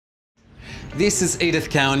This is Edith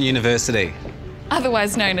Cowan University.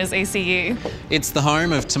 Otherwise known as ECU. It's the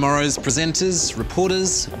home of tomorrow's presenters,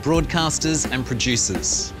 reporters, broadcasters and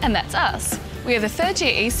producers. And that's us. We are the third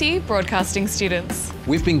year ECU broadcasting students.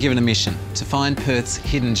 We've been given a mission to find Perth's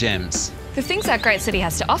hidden gems. The things our great city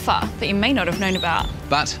has to offer that you may not have known about.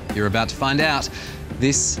 But you're about to find out.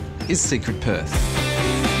 This is Secret Perth.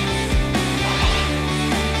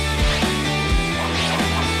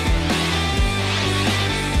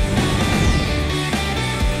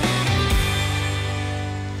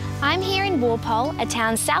 I'm here in Walpole, a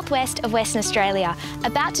town southwest of Western Australia,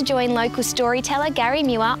 about to join local storyteller Gary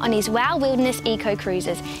Muir on his Wow Wilderness Eco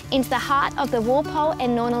Cruises into the heart of the Walpole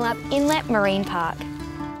and Nornalup Inlet Marine Park.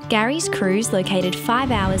 Gary's cruise, located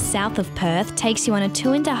 5 hours south of Perth, takes you on a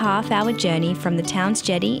 2.5-hour journey from the town's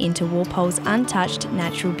jetty into Walpole's untouched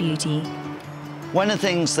natural beauty. One of the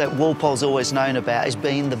things that Walpole's always known about is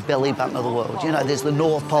being the belly button of the world. You know, there's the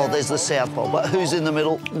North Pole, there's the South Pole, but who's in the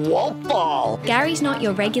middle? Walpole! Gary's not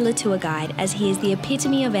your regular tour guide, as he is the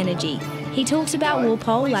epitome of energy. He talks about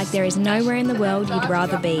Walpole like there is nowhere in the world you'd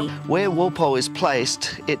rather be. Where Walpole is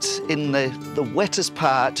placed, it's in the wettest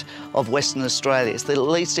part of Western Australia. It's the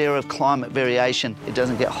least area of climate variation. It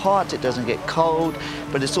doesn't get hot, it doesn't get cold,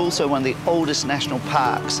 but it's also one of the oldest national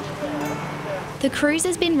parks. The cruise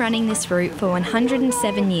has been running this route for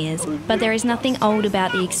 107 years, but there is nothing old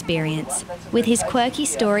about the experience. With his quirky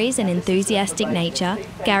stories and enthusiastic nature,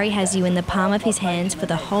 Gary has you in the palm of his hands for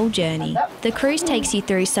the whole journey. The cruise takes you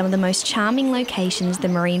through some of the most charming locations the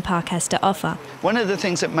marine park has to offer. One of the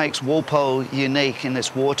things that makes Walpole unique in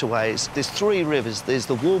its waterways, there's 3 rivers. There's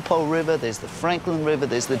the Walpole River, there's the Franklin River,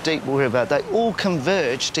 there's the Deep River. They all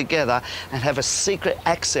converge together and have a secret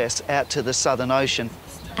access out to the Southern Ocean.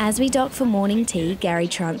 As we dock for morning tea, Gary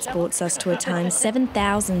transports us to a time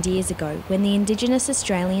 7,000 years ago when the Indigenous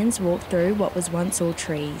Australians walked through what was once all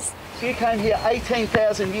trees. If you came here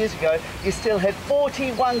 18,000 years ago, you still had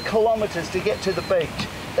 41 kilometres to get to the beach.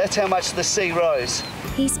 That's how much the sea rose.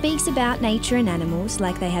 He speaks about nature and animals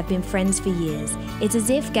like they have been friends for years. It's as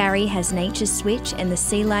if Gary has nature's switch and the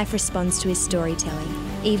sea life responds to his storytelling.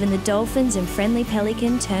 Even the dolphins and friendly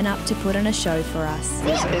pelican turn up to put on a show for us.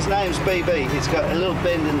 His name's BB. He's got a little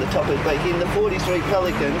bend in the top of his beak. In the 43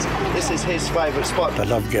 pelicans, this is his favourite spot. I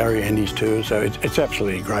love Gary and his tours, so it's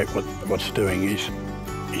absolutely great what's doing. He's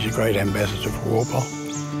a great ambassador for Walpole.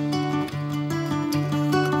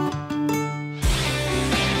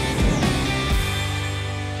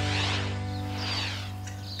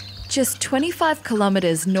 Just 25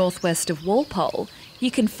 kilometres northwest of Walpole,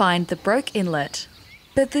 you can find the Broke Inlet.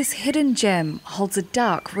 But this hidden gem holds a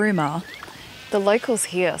dark rumour. The locals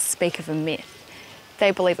here speak of a myth.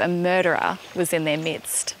 They believe a murderer was in their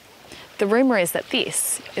midst. The rumour is that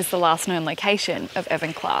this is the last known location of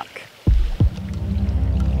Evan Clark.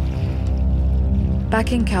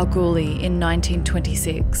 Back in Kalgoorlie in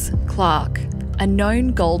 1926, Clark, a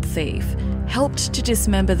known gold thief, helped to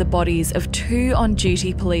dismember the bodies of 2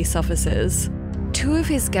 on-duty police officers. 2 of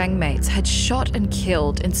his gangmates had shot and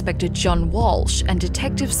killed Inspector John Walsh and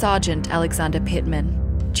Detective Sergeant Alexander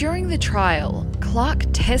Pittman. During the trial, Clark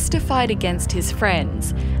testified against his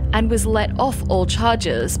friends and was let off all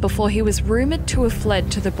charges before he was rumoured to have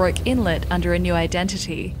fled to the Broke Inlet under a new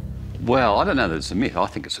identity. Well, I don't know that it's a myth. I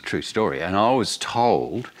think it's a true story. And I was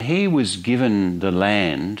told he was given the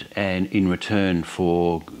land and in return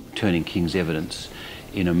for turning king's evidence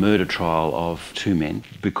in a murder trial of 2 men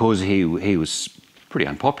because he was pretty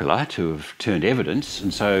unpopular to have turned evidence,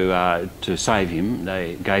 and so to save him,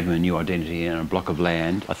 they gave him a new identity and a block of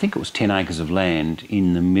land. I think it was 10 acres of land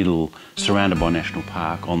in the middle, surrounded by National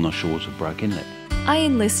Park on the shores of Broke Inlet. I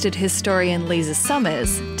enlisted historian Lisa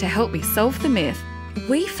Summers to help me solve the myth.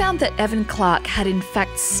 We found that Evan Clark had in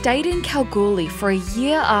fact stayed in Kalgoorlie for a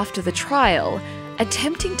year after the trial,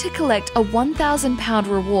 attempting to collect a £1,000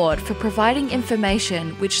 reward for providing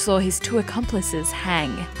information which saw his 2 accomplices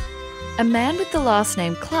hang. A man with the last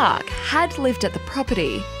name Clark had lived at the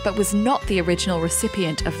property, but was not the original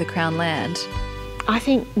recipient of the Crown land. I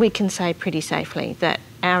think we can say pretty safely that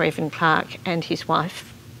our Evan Clark and his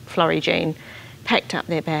wife, Florrie Jean, packed up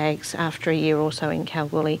their bags after a year or so in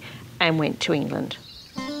Kalgoorlie and went to England.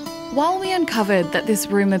 While we uncovered that this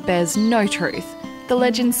rumour bears no truth, the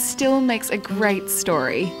legend still makes a great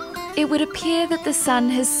story. It would appear that the sun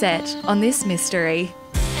has set on this mystery.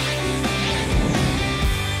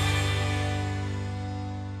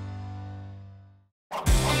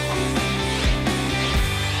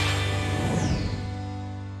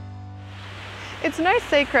 It's no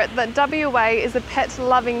secret that WA is a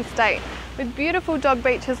pet-loving state. With beautiful dog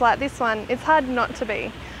beaches like this one, it's hard not to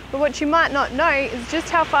be. But what you might not know is just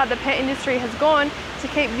how far the pet industry has gone to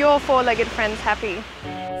keep your four-legged friends happy.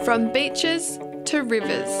 From beaches to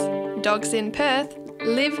rivers, dogs in Perth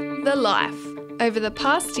live the life. Over the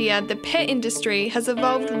past year, the pet industry has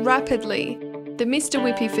evolved rapidly. The Mr.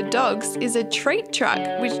 Whippy for dogs is a treat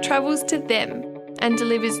truck which travels to them and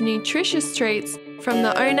delivers nutritious treats from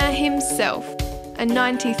the owner himself, a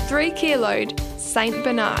 93-kiloed Saint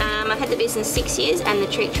Bernard. I've had the business 6 years and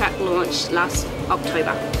the treat truck launched last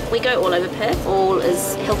October. We go all over Perth, all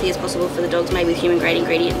as healthy as possible for the dogs, made with human-grade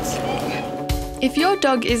ingredients. If your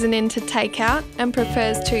dog isn't into takeout and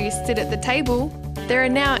prefers to sit at the table, there are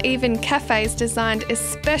now even cafes designed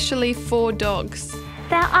especially for dogs.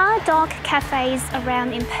 There are dog cafes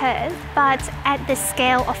around in Perth, but at the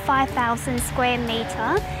scale of 5,000 square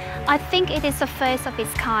metre, I think it is the first of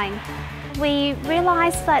its kind. We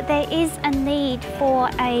realised that there is a need for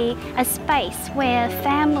a space where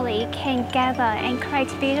family can gather and create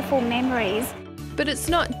beautiful memories. But it's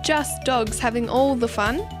not just dogs having all the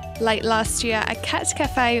fun. Late last year, a cat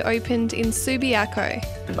cafe opened in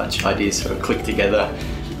Subiaco. A bunch of ideas sort of clicked together.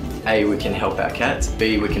 A, we can help our cats.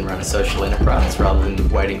 B, we can run a social enterprise rather than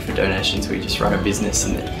waiting for donations. We just run a business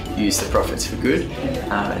and use the profits for good.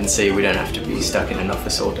 And C, we don't have to be stuck in an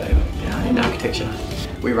office all day in architecture.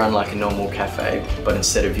 We run like a normal cafe, but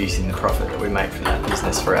instead of using the profit that we make from that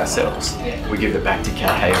business for ourselves, we give it back to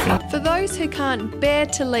Cat Haven. For those who can't bear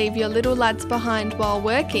to leave your little lads behind while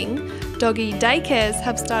working, doggy daycares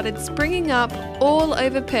have started springing up all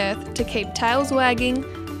over Perth to keep tails wagging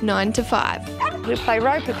 9 to 5. We play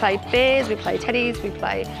rope, we play bears, we play teddies, we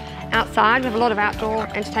play outside. We have a lot of outdoor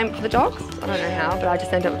entertainment for the dogs. I don't know how, but I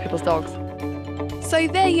just end up with people's dogs. So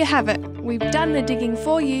there you have it. We've done the digging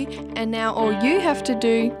for you, and now all you have to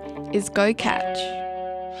do is go catch.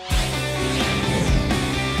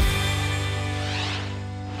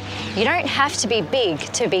 You don't have to be big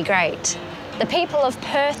to be great. The people of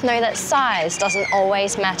Perth know that size doesn't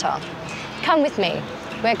always matter. Come with me.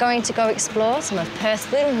 We're going to go explore some of Perth's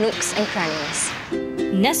little nooks and crannies.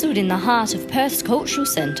 Nestled in the heart of Perth's cultural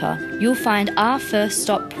centre, you'll find our first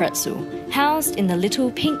stop pretzel, housed in the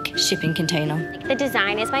little pink shipping container. The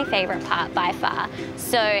design is my favourite part by far.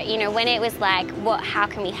 So, you know, when it was like, how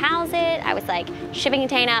can we house it? I was like, shipping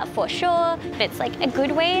container for sure. But it's like a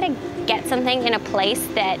good way to get something in a place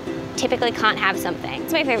that typically can't have something.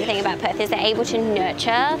 It's my favourite thing about Perth is they're able to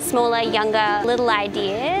nurture smaller, younger little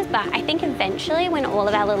ideas, but I think eventually when all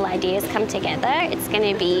of our little ideas come together, it's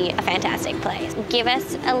going to be a fantastic place. Give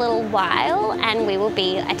us a little while and we will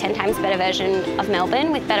be a 10 times better version of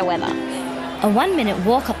Melbourne with better weather. A 1-minute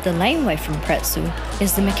walk up the laneway from Pretzel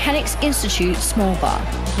is the Mechanics Institute Small Bar,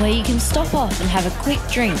 where you can stop off and have a quick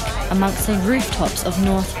drink amongst the rooftops of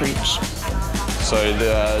Northbridge. So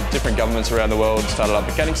the different governments around the world started up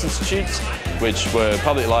mechanics institutes, which were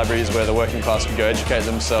public libraries where the working class could go educate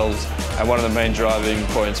themselves, and one of the main driving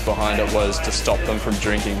points behind it was to stop them from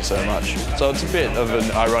drinking so much. So it's a bit of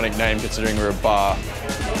an ironic name considering we're a bar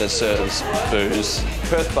that serves booze.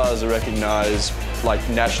 Perth bars are recognised like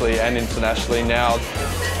nationally and internationally now.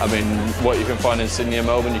 I mean, what you can find in Sydney and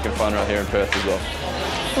Melbourne, you can find right here in Perth as well.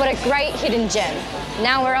 What a great hidden gem.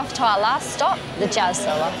 Now we're off to our last stop, the Jazz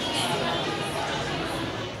Cellar.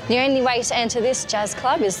 The only way to enter this jazz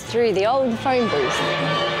club is through the old phone booth.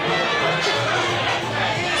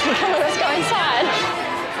 Come on, let's go inside.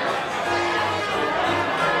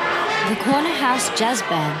 The Corner House Jazz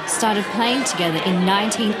Band started playing together in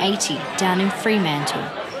 1980 down in Fremantle.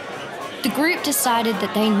 The group decided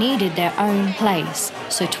that they needed their own place,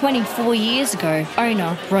 so 24 years ago,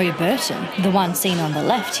 owner Roy Burton, the one seen on the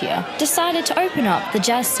left here, decided to open up the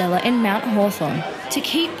Jazz Cellar in Mount Hawthorn to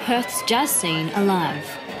keep Perth's jazz scene alive.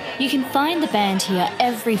 You can find the band here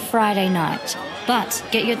every Friday night, but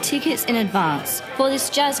get your tickets in advance, for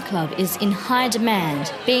this jazz club is in high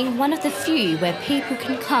demand, being one of the few where people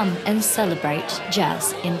can come and celebrate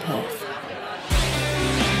jazz in Perth.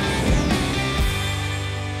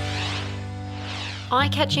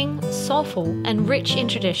 Eye-catching, soulful and rich in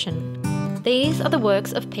tradition. These are the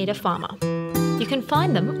works of Peter Farmer. You can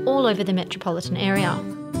find them all over the metropolitan area,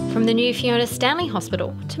 from the new Fiona Stanley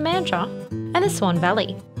Hospital to Mandurah and the Swan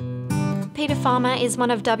Valley. Peter Farmer is one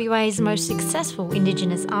of WA's most successful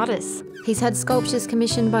Indigenous artists. He's had sculptures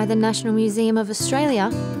commissioned by the National Museum of Australia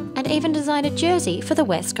and even designed a jersey for the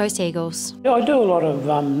West Coast Eagles. Yeah, I do a lot of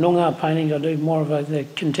Noongar paintings. I do more of the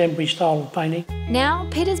contemporary style of painting. Now,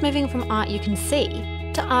 Peter's moving from art you can see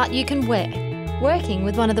to art you can wear, working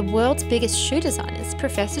with one of the world's biggest shoe designers,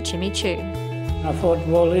 Professor Jimmy Choo. I thought,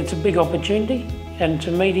 well, it's a big opportunity, and to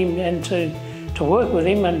meet him and to work with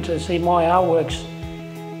him and to see my artworks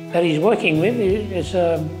that he's working with, it's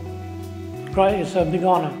great, it's a big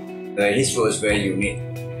honour. His was very unique,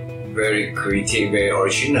 very creative, very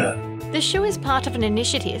original. The shoe is part of an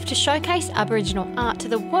initiative to showcase Aboriginal art to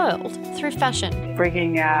the world through fashion.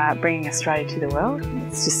 Bringing Australia to the world,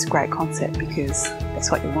 it's just a great concept because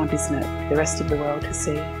that's what you want, isn't it? The rest of the world to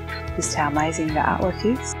see just how amazing the artwork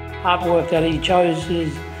is. Artwork that he chose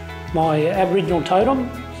is my Aboriginal totem,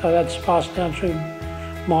 so that's passed down through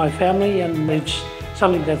my family, and it's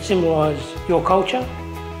something that symbolises your culture.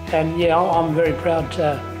 And yeah, I'm very proud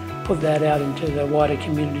to put that out into the wider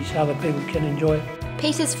community so other people can enjoy it.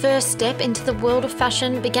 Peter's first step into the world of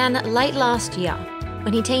fashion began late last year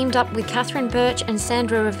when he teamed up with Catherine Birch and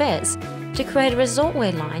Sandra Revesz to create a resort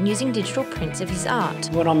wear line using digital prints of his art.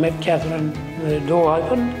 When I met Catherine, the door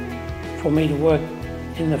opened for me to work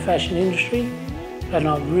in the fashion industry, and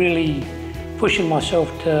I'm really pushing myself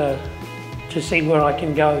to see where I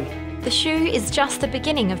can go. The shoe is just the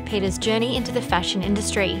beginning of Peter's journey into the fashion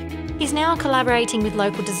industry. He's now collaborating with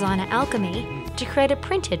local designer Alchemy to create a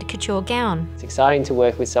printed couture gown. It's exciting to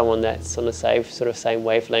work with someone that's on the same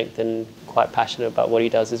wavelength and quite passionate about what he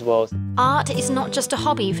does as well. Art is not just a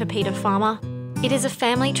hobby for Peter Farmer, it is a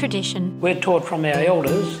family tradition. We're taught from our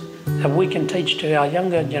elders that we can teach to our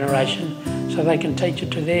younger generation so they can teach it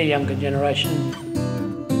to their younger generation.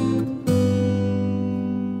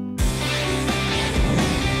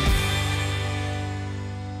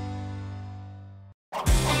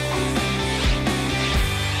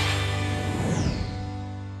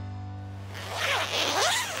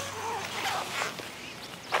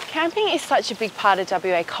 Camping is such a big part of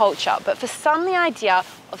WA culture, but for some the idea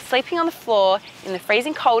of sleeping on the floor in the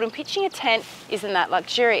freezing cold and pitching a tent isn't that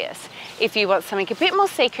luxurious. If you want something a bit more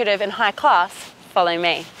secretive and high class, follow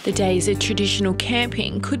me. The days of traditional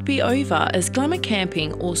camping could be over as glamour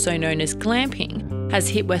camping, also known as glamping, has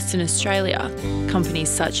hit Western Australia. Companies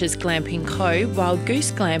such as Glamping Co, Wild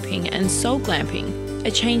Goose Glamping and Soul Glamping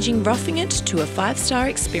are changing roughing it to a 5-star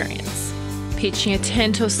experience. Pitching a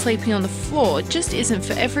tent or sleeping on the floor just isn't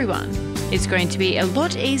for everyone. It's going to be a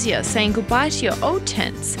lot easier saying goodbye to your old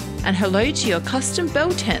tents and hello to your custom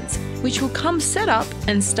bell tents, which will come set up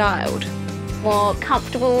and styled. More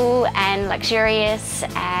comfortable and luxurious,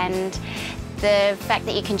 and the fact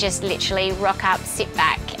that you can just literally rock up, sit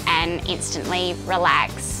back and instantly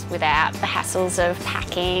relax without the hassles of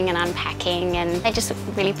packing and unpacking, and they just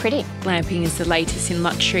look really pretty. Glamping is the latest in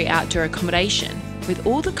luxury outdoor accommodation, with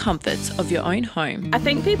all the comforts of your own home. I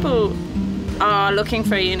think people are looking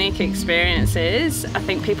for unique experiences. I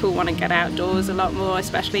think people want to get outdoors a lot more,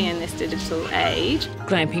 especially in this digital age.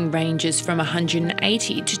 Glamping ranges from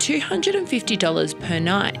 $180 to $250 per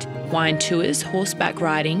night. Wine tours, horseback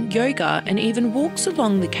riding, yoga and even walks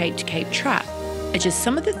along the Cape to Cape Track are just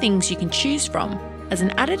some of the things you can choose from as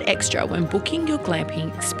an added extra when booking your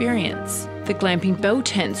glamping experience. The glamping bell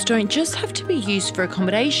tents don't just have to be used for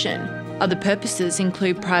accommodation. Other purposes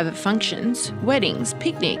include private functions, weddings,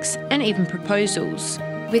 picnics, and even proposals.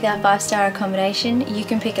 With our 5-star accommodation, you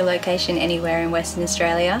can pick a location anywhere in Western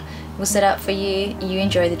Australia. We'll set up for you, you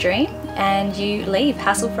enjoy the dream, and you leave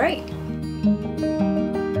hassle-free.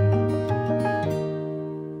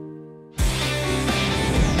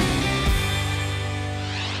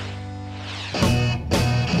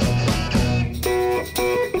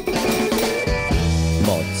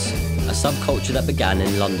 Subculture that began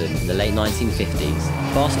in London in the late 1950s.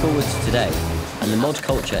 Fast forward to today, and the mod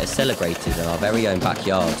culture is celebrated in our very own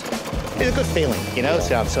backyard. It's a good feeling, you know,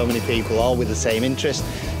 to have so many people all with the same interest.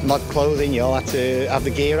 Mod clothing, you all had to have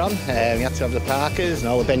the gear on, you had to have the parkas and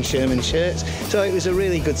all the Ben Sherman shirts, so it was a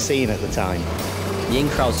really good scene at the time. The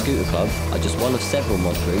In-Crowd Scooter Club are just one of several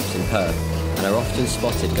mod groups in Perth, and are often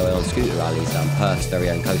spotted going on scooter rallies down Perth's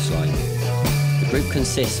very own coastline. The group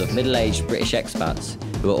consists of middle-aged British expats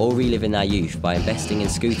who are all reliving their youth by investing in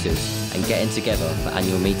scooters and getting together for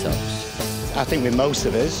annual meetups. I think with most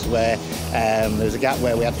of us, where there's a gap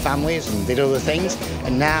where we had families and did other things,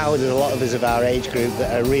 and now there's a lot of us of our age group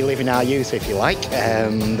that are reliving our youth, if you like,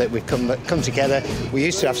 that we've come together. We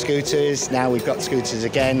used to have scooters, now we've got scooters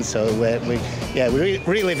again, so we're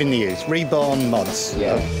reliving the youth, reborn mods.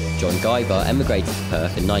 Yeah. John Guyver emigrated to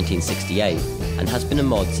Perth in 1968 and has been a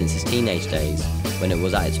mod since his teenage days, when it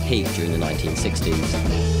was at its peak during the 1960s.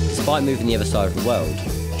 Despite moving the other side of the world,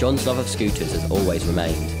 John's love of scooters has always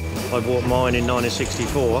remained. I bought mine in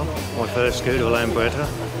 1964, my first scooter, a Lambretta.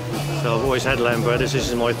 So I've always had Lambrettas, this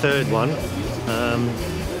is my third one.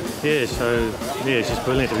 It's just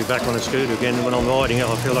brilliant to be back on a scooter again. When I'm riding it,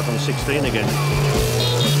 I feel like I'm 16 again.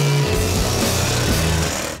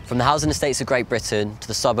 From the housing estates of Great Britain to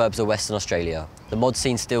the suburbs of Western Australia, the mod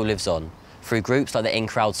scene still lives on, through groups like the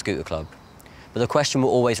In-Crowd Scooter Club. But the question will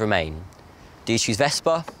always remain, do you choose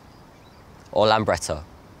Vespa or Lambretta.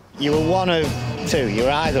 You were one of two. You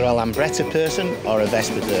were either a Lambretta person or a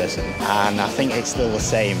Vespa person, and I think it's still the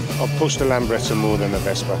same. I've pushed the Lambretta more than the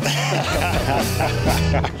Vespa.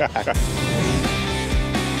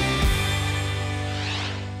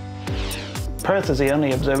 Perth is the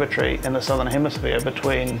only observatory in the Southern Hemisphere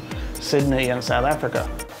between Sydney and South Africa.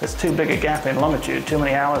 There's too big a gap in longitude, too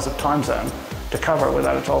many hours of time zone to cover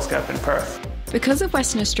without a telescope in Perth. Because of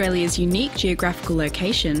Western Australia's unique geographical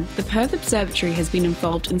location, the Perth Observatory has been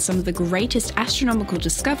involved in some of the greatest astronomical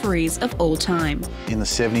discoveries of all time. In the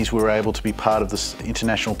 70s, we were able to be part of this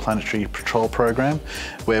International Planetary Patrol Program,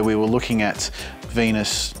 where we were looking at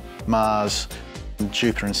Venus, Mars,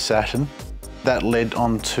 Jupiter and Saturn. That led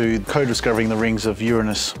on to co-discovering the rings of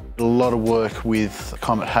Uranus. A lot of work with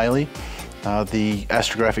Comet Halley. The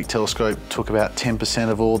astrographic telescope took about 10%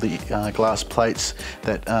 of all the glass plates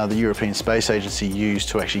that the European Space Agency used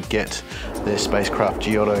to actually get their spacecraft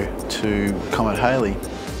Giotto to Comet Halley.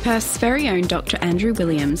 Perth's very own Dr. Andrew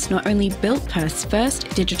Williams not only built Perth's first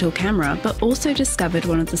digital camera, but also discovered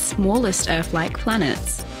one of the smallest Earth-like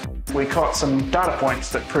planets. We caught some data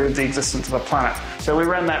points that proved the existence of a planet. So we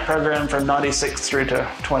ran that program from '96 through to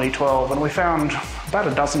 2012, and we found about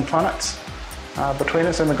a dozen planets between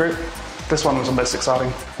us in the group. This one was the most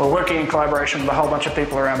exciting. We're working in collaboration with a whole bunch of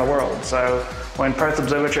people around the world. So when Perth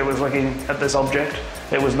Observatory was looking at this object,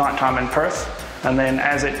 it was nighttime in Perth. And then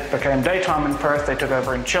as it became daytime in Perth, they took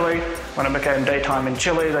over in Chile. When it became daytime in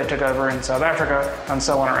Chile, they took over in South Africa, and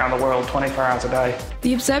so on around the world, 24 hours a day.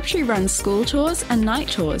 The observatory runs school tours and night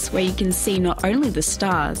tours where you can see not only the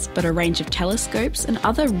stars, but a range of telescopes and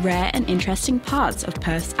other rare and interesting parts of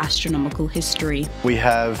Perth's astronomical history. We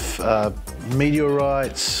have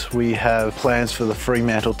meteorites, we have plans for the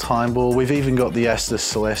Fremantle Time Ball. We've even got the Astus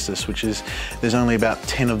Celestis, which is, there's only about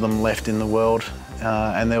 10 of them left in the world.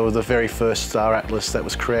 And they were the very first star atlas that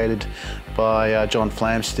was created by John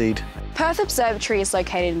Flamsteed. Perth Observatory is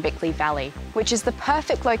located in Bickley Valley, which is the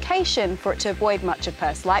perfect location for it to avoid much of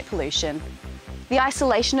Perth's light pollution. The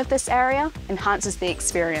isolation of this area enhances the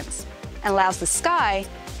experience and allows the sky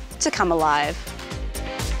to come alive.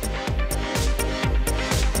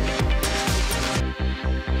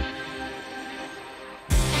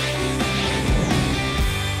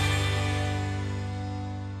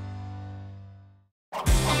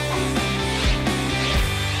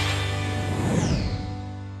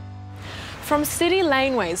 From city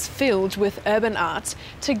laneways filled with urban art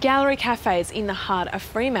to gallery cafes in the heart of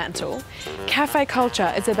Fremantle, cafe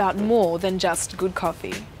culture is about more than just good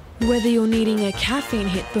coffee. Whether you're needing a caffeine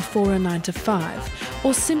hit before a 9 to 5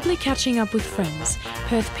 or simply catching up with friends,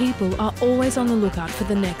 Perth people are always on the lookout for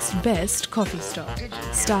the next best coffee stop.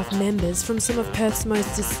 Staff members from some of Perth's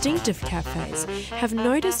most distinctive cafes have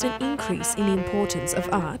noticed an increase in the importance of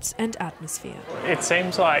art and atmosphere. It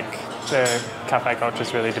seems like the cafe culture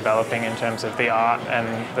is really developing in terms of the art and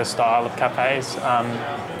the style of cafes.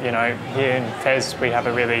 You know, here in Fez we have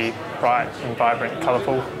a really bright and vibrant,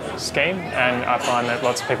 colourful scheme, and I find that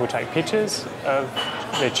lots of people take pictures of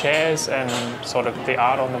the chairs and sort of the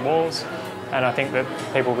art on the walls, and I think that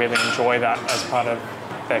people really enjoy that as part of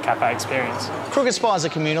their cafe experience. Crooked Spire is a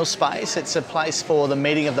communal space. It's a place for the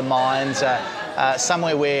meeting of the minds,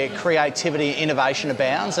 somewhere where creativity and innovation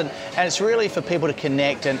abounds, and it's really for people to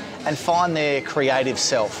connect and find their creative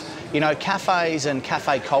self. You know, cafes and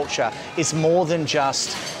cafe culture is more than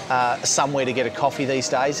just somewhere to get a coffee these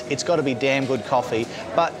days. It's got to be damn good coffee.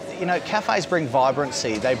 But, you know, cafes bring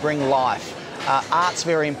vibrancy, they bring life. Art's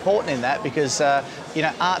very important in that because, you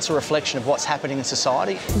know, art's a reflection of what's happening in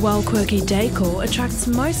society. While quirky decor attracts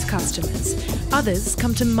most customers, others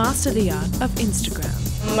come to master the art of Instagram.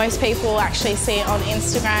 Most people actually see it on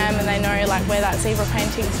Instagram and they know like where that zebra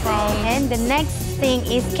painting's from. And the next thing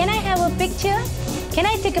is, can I have a picture? Can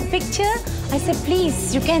I take a picture? I said,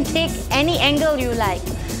 please, you can take any angle you like.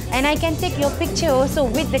 And I can take your picture also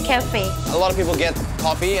with the cafe. A lot of people get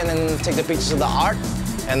coffee and then take the pictures of the art.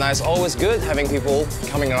 And it's always good having people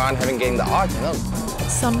coming around getting the art, you know.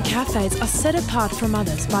 Some cafes are set apart from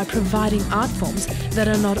others by providing art forms that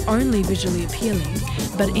are not only visually appealing,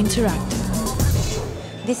 but interactive.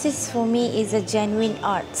 This is, for me, is a genuine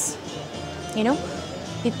arts. You know,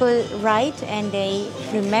 people write and they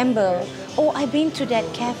remember, oh, I've been to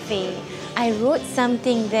that cafe. I wrote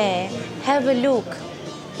something there. Have a look.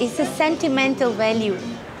 It's a sentimental value.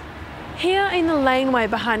 Here in the laneway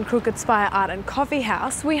behind Crooked Spire Art and Coffee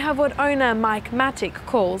House, we have what owner Mike Matic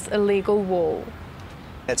calls a legal wall.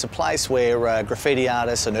 It's a place where graffiti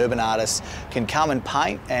artists and urban artists can come and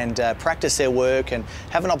paint and practice their work and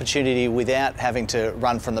have an opportunity without having to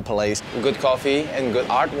run from the police. Good coffee and good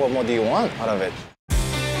art, what more do you want out of it?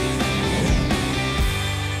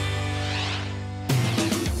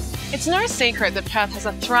 It's no secret that Perth has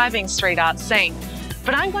a thriving street art scene,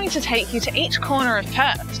 but I'm going to take you to each corner of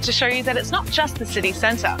Perth to show you that it's not just the city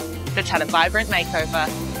centre that's had a vibrant makeover.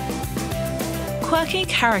 Quirky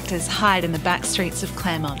characters hide in the back streets of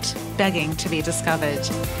Claremont, begging to be discovered.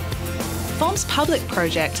 Form's public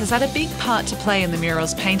project has had a big part to play in the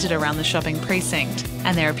murals painted around the shopping precinct,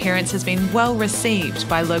 and their appearance has been well received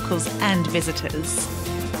by locals and visitors.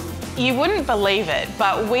 You wouldn't believe it,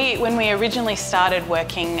 but when we originally started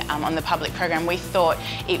working on the public program, we thought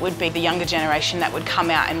it would be the younger generation that would come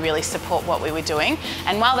out and really support what we were doing.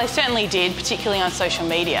 And while they certainly did, particularly on social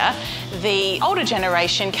media, the older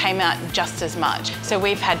generation came out just as much. So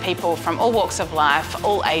we've had people from all walks of life,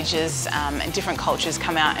 all ages and different cultures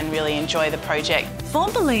come out and really enjoy the project.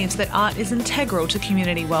 Form believes that art is integral to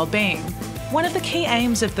community wellbeing. One of the key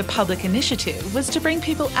aims of the public initiative was to bring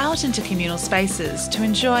people out into communal spaces to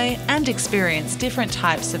enjoy and experience different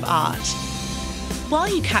types of art.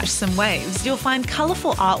 While you catch some waves, you'll find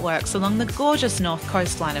colourful artworks along the gorgeous north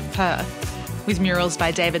coastline of Perth, with murals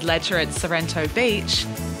by David Ledger at Sorrento Beach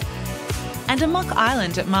and a mock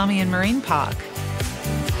island at Marmion Marine Park.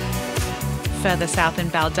 Further south in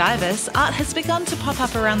Baldivis, art has begun to pop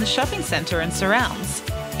up around the shopping centre and surrounds,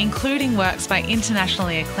 including works by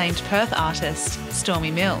internationally acclaimed Perth artist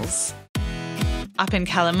Stormy Mills. Up in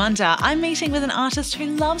Kalamunda, I'm meeting with an artist who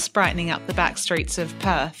loves brightening up the back streets of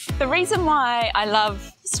Perth. The reason why I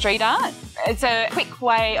love street art, it's a quick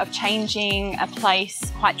way of changing a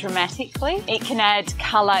place quite dramatically. It can add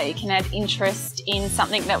colour, it can add interest in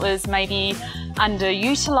something that was maybe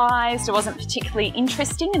underutilised or wasn't particularly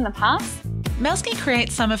interesting in the past. Melski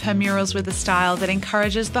creates some of her murals with a style that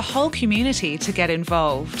encourages the whole community to get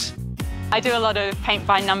involved. I do a lot of paint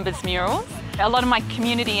by numbers murals. A lot of my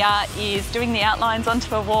community art is doing the outlines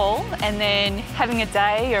onto a wall and then having a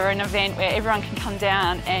day or an event where everyone can come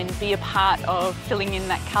down and be a part of filling in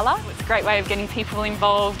that colour. It's a great way of getting people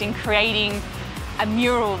involved in creating a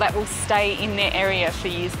mural that will stay in their area for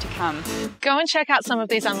years to come. Go and check out some of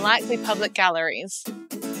these unlikely public galleries.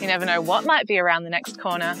 You never know what might be around the next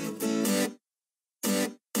corner.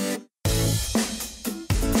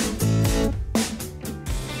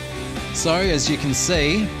 So, as you can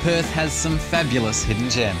see, Perth has some fabulous hidden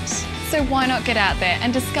gems. So why not get out there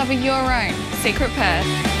and discover your own secret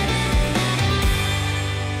Perth?